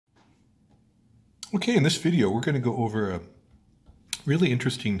Okay, in this video we're going to go over a really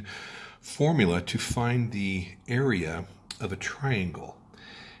interesting formula to find the area of a triangle.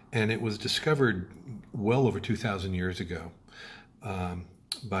 And it was discovered well over 2,000 years ago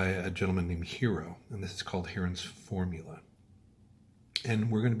by a gentleman named Heron, and this is called Heron's formula. And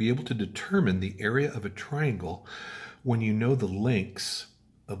we're going to be able to determine the area of a triangle when you know the lengths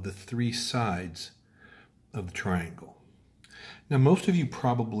of the three sides of the triangle. Now, most of you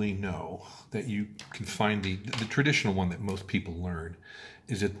probably know that you can find the traditional one that most people learn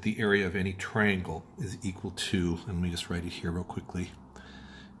is that the area of any triangle is equal to, and let me just write it here real quickly,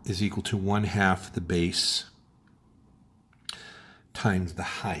 is equal to 1/2 the base times the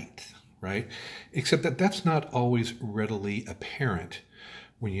height, right? Except that that's not always readily apparent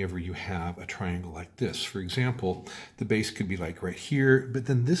whenever you have a triangle like this. For example, the base could be like right here, but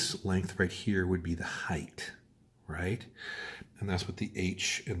then this length right here would be the height, right? And that's what the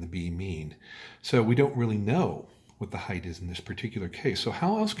H and the B mean. So we don't really know what the height is in this particular case. So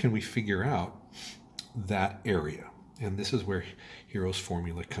how else can we figure out that area? And this is where Heron's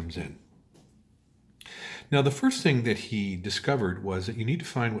formula comes in. Now, the first thing that he discovered was that you need to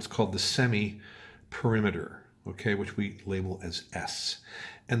find what's called the semi-perimeter, okay, which we label as S.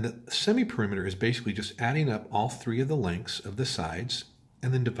 And the semi-perimeter is basically just adding up all three of the lengths of the sides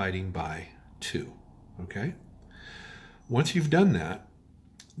and then dividing by 2, okay? Once you've done that,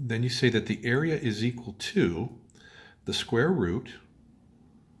 then you say that the area is equal to the square root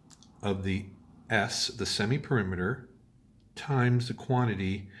of the S, the semi-perimeter, times the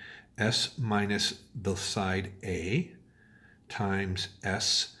quantity S minus the side A, times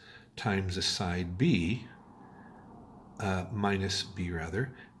S times the side B, minus B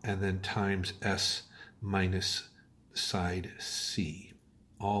rather, and then times S minus side C,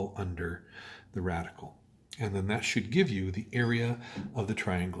 all under the radical. And then that should give you the area of the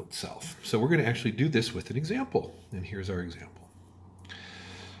triangle itself. So we're going to actually do this with an example. And here's our example.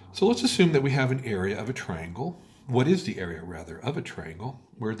 So let's assume that we have an area of a triangle. What is the area, rather, of a triangle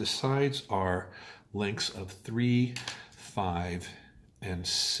where the sides are lengths of 3, 5, and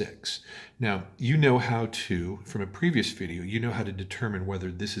 6. Now, you know how to, from a previous video, you know how to determine whether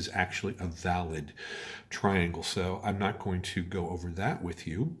this is actually a valid triangle. So I'm not going to go over that with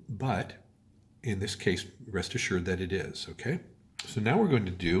you, but in this case, rest assured that it is, okay? So now what we're going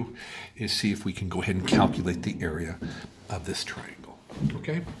to do is see if we can go ahead and calculate the area of this triangle,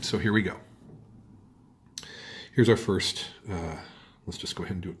 okay? So here we go. Here's our first, let's just go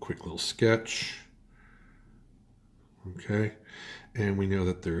ahead and do a quick little sketch, okay? And we know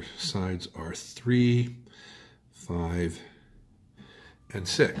that their sides are 3, 5, and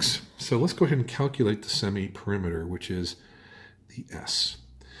 6. So let's go ahead and calculate the semi-perimeter, which is the S.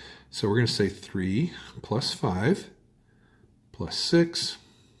 So we're going to say 3 plus 5 plus 6,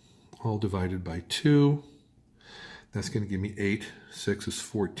 all divided by 2. That's going to give me 8. 6 is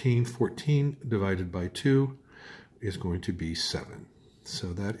 14. 14 divided by 2 is going to be 7.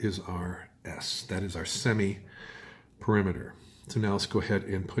 So that is our S. That is our semi-perimeter. So now let's go ahead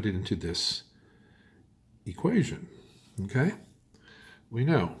and put it into this equation. Okay? We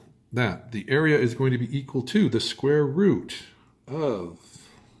know that the area is going to be equal to the square root of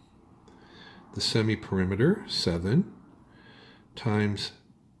the semi-perimeter, 7, times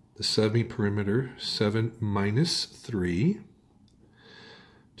the semi-perimeter, 7 minus 3,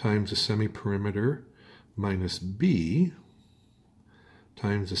 times the semi-perimeter minus B,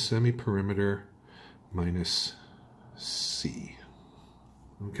 times the semi-perimeter minus C.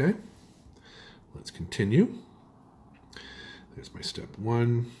 Okay? Let's continue. There's my step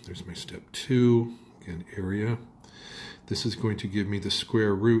 1. There's my step 2. Again, area. This is going to give me the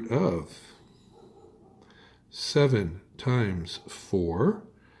square root of 7 times 4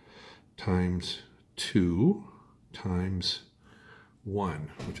 times 2 times 1,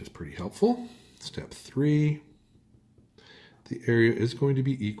 which is pretty helpful. Step 3, the area is going to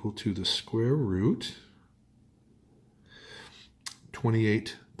be equal to the square root.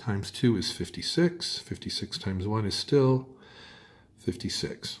 28 times 2 is 56. 56 times 1 is still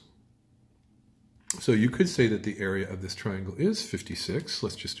 56. So you could say that the area of this triangle is 56.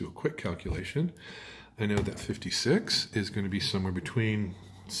 Let's just do a quick calculation. I know that 56 is going to be somewhere between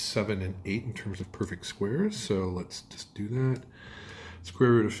 7 and 8 in terms of perfect squares. So let's just do that.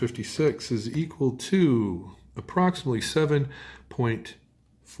 Square root of 56 is equal to approximately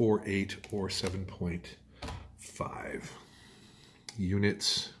 7.48 or 7.5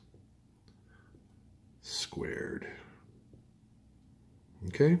 units squared.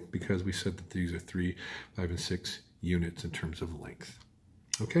 Okay, because we said that these are 3, 5, and 6 units in terms of length.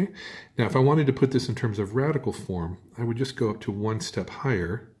 Okay, now if I wanted to put this in terms of radical form, I would just go up to one step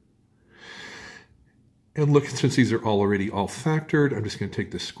higher And look, since these are already all factored, I'm just going to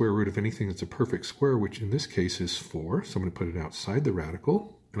take the square root of anything that's a perfect square, which in this case is 4. So I'm going to put it outside the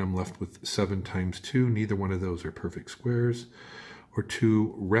radical, and I'm left with 7 times 2. Neither one of those are perfect squares. Or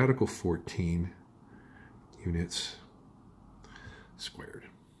 2 radical 14 units squared.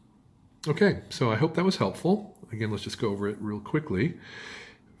 Okay, so I hope that was helpful. Again, let's just go over it real quickly.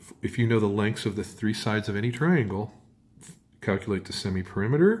 If you know the lengths of the 3 sides of any triangle, calculate the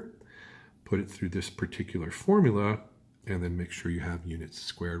semi-perimeter, put it through this particular formula, and then make sure you have units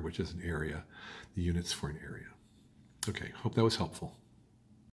squared, which is an area, the units for an area. Okay, hope that was helpful.